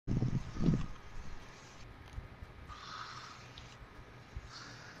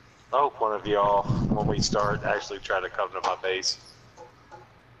I hope one of y'all, when we start, actually try to come to my base.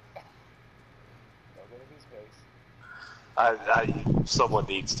 Don't go to his base. Someone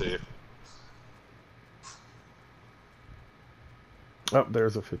needs to. Oh,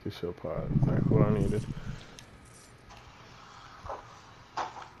 there's a 50 shield pod. Exactly what I needed.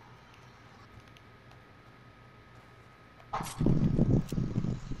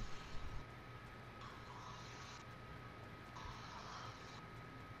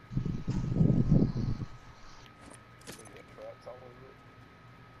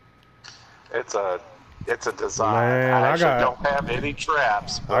 It's a design. Man, I actually don't have any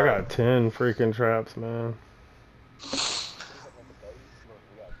traps, but I got 10 freaking traps, man. What is it at the base?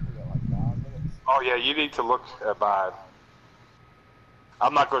 Look, we got like 9 minutes. oh yeah, you need to look at mine.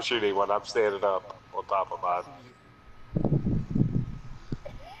 I'm not gonna shoot anyone. I'm standing up on top of mine.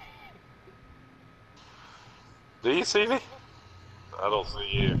 Do you see me? I don't see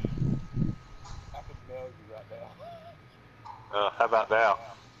you. I can nail you right now. How about now?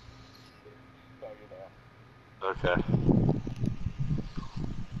 No, you're down. Okay.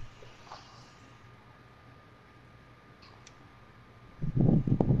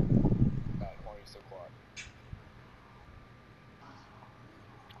 Matt, why are you so quiet?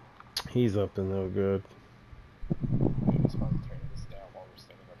 He's up to no good. Dude, it's fun turning this down while we're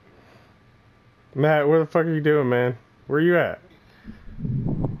standing up here. Matt, where the fuck are you doing, man? Where you at?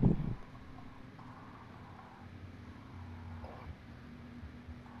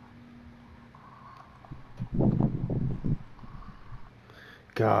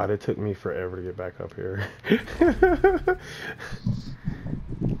 God, it took me forever to get back up here.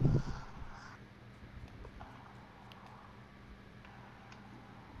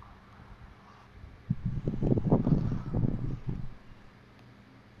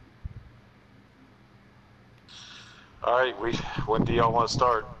 All right. When do y'all want to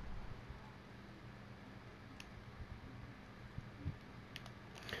start?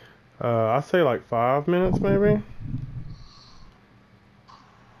 I say like 5 minutes, maybe.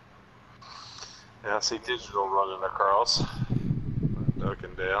 Yeah, I see digital running across.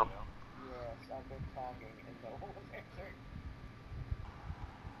 Ducking down. Yes, I've been talking and no one was answering.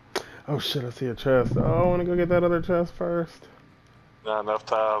 Oh shit, I see a chest. Oh, I want to go get that other chest first. Not enough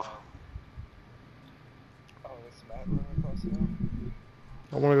time. Oh, this Matt running across here?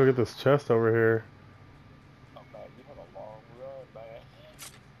 I want to go get this chest over here. Oh, Matt, you have a long run, man.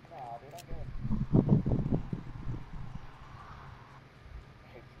 Nah, dude, I'm good. I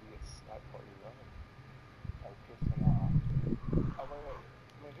hate to be a snipe while you're running. That would piss me off. Oh, wait.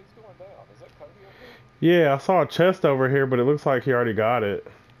 I mean, who's going down? Is that Cody over here? Yeah, I saw a chest over here, but it looks like he already got it.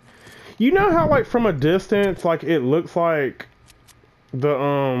 You know how, like, from a distance, like, it looks like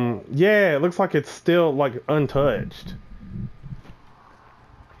yeah, it looks like it's still, like, untouched.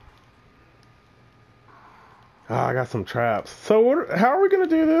 Ah, I got some traps. So, how are we gonna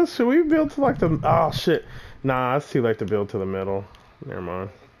do this? Should we build to, like, the... Oh, shit. Nah, it's too late to build to the middle. Never mind.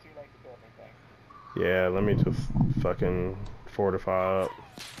 It's too late to build anything. Yeah, let me just fucking fortify up.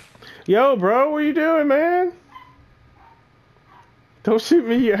 Yo, bro, what are you doing, man? Don't shoot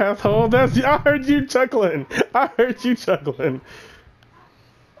me, you asshole. I heard you chuckling. I heard you chuckling.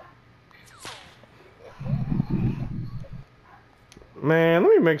 Man, let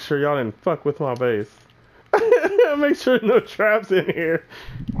me make sure y'all didn't fuck with my base. Make sure no traps in here.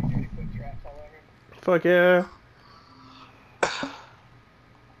 You already put traps all over? Fuck yeah.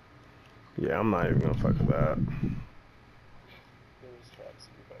 Yeah, I'm not even gonna fuck with that. There is traps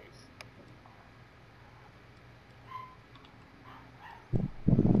in your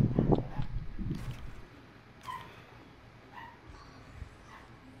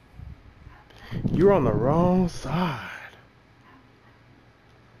base. You're on the wrong side.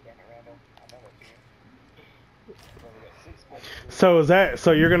 Damn it, Randall. I know that you. Well, we got 6 points.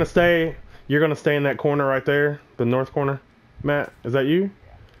 So you're gonna stay in that corner right there, the north corner, Matt? Is that you?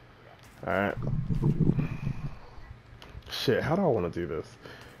 Yeah. Alright. Shit, how do I wanna do this?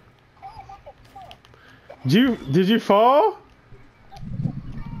 Did you fall?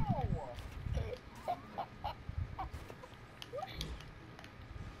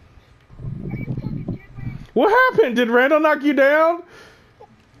 What happened? Did Randall knock you down?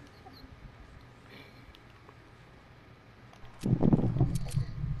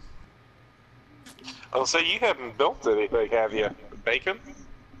 Oh, so you haven't built anything, have you? Bacon?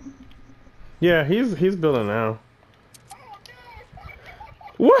 Yeah, he's building now.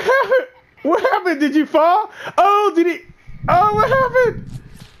 What happened? What happened? Did you fall? Oh, did he? Oh, what happened?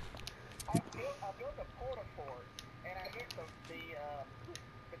 I built a porta fort, and I hit the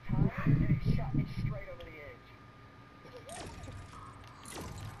tire, and it shot me straight over the edge.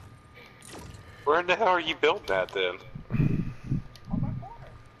 Where in the hell are you building that then? On my corner.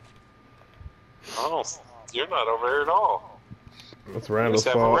 Oh, you're not over here at all. That's You Randall's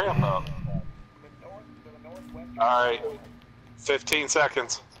just have a fault. ramp up. The northwestern. Alright. 15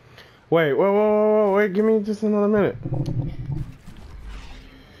 seconds. Wait, wait, give me just another minute.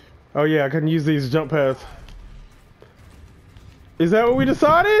 Oh yeah, I couldn't use these jump pads. Is that what we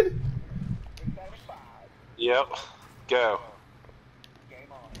decided? Yep. Go. Game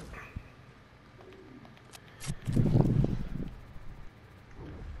on.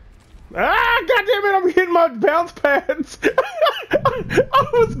 Ah, goddammit, I'm hitting my bounce pads. I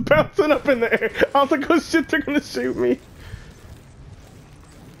was bouncing up in the air. I was like, oh shit, they're gonna shoot me.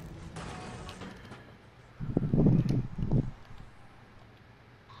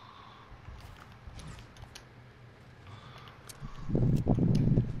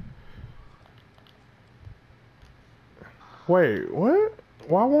 Wait, what?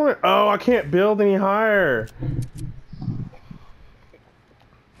 Why won't it? Oh, I can't build any higher.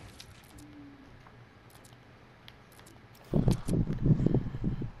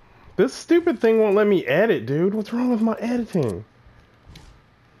 This stupid thing won't let me edit, dude. What's wrong with my editing?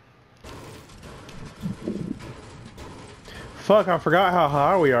 Fuck, I forgot how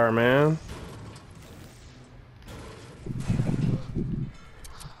high we are, man.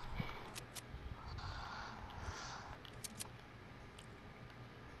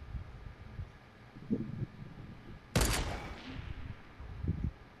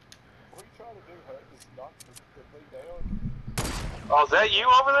 Oh, is that you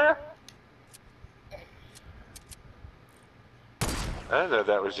over there? I didn't know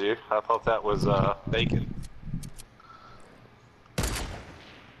that was you. I thought that was Bacon. I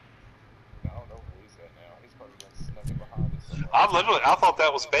don't know where he's at now. He's probably been snuck in behind us somewhere. I thought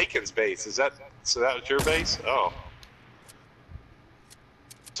that was Bacon's base. Is that, so that was your base? Oh.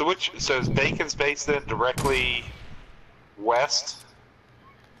 So is Bacon's base then directly west?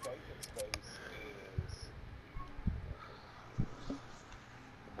 Bacon's base is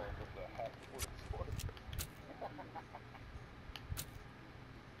the one with the half-quarter sword.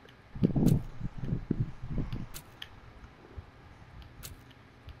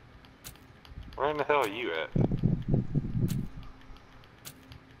 Where in the hell are you at?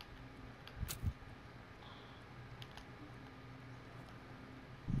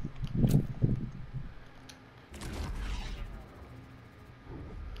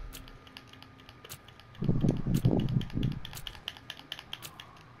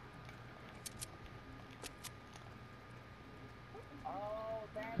 Oh,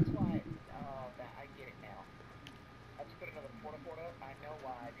 that's why. Oh, I get it now. I just put another porta up. I know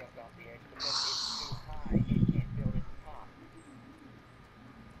why I jumped off the edge because it's too high. It can't build at the top.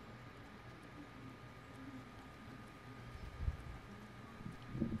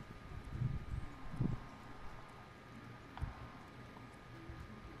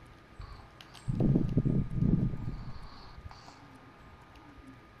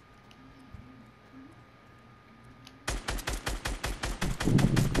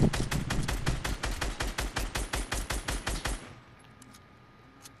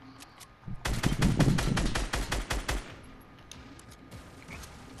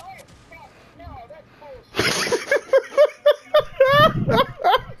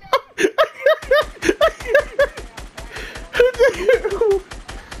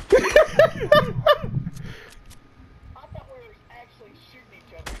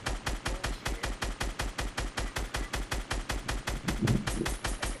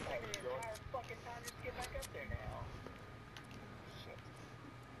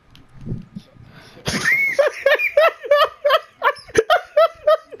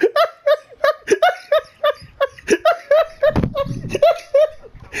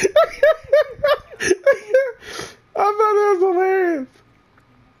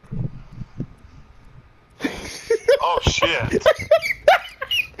 Oh shit.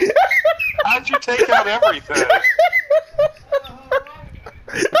 How'd you take out everything?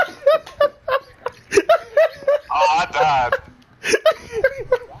 Oh, I died.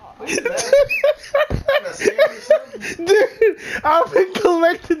 Dude, I've been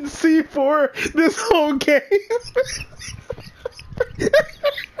collecting C4 this whole game.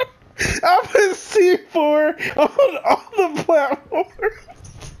 I've been C4 on all the platforms.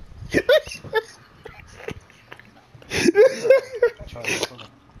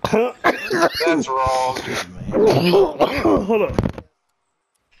 That's wrong. Hold on.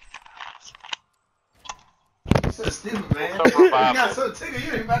 So stupid, man. You got so tickled,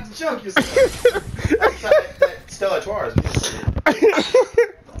 you ain't about to choke yourself. That's like that Stella Twar's.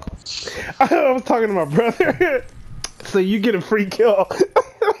 I was talking to my brother. So you get a free kill.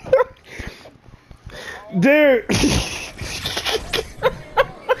 Dude.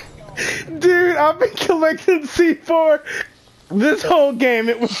 Dude, I've been collecting C4 this whole game.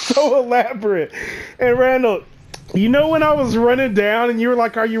 It was so elaborate. And Randall, you know when I was running down and you were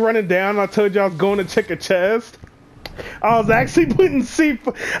like, are you running down? And I told you I was going to check a chest. I was actually putting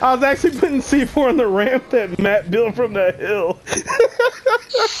C4 on the ramp that Matt built from the hill.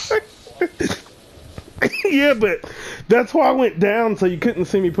 Yeah, but that's why I went down so you couldn't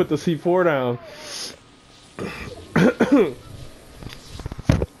see me put the C4 down.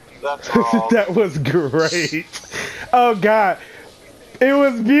 That's wrong. That was great. Oh God, it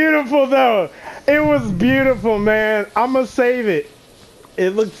was beautiful though. It was beautiful, man. I'm gonna save it.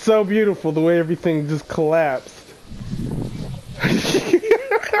 It looked so beautiful the way everything just collapsed.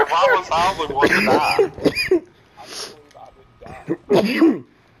 If I was the only one to die. I believe I would die.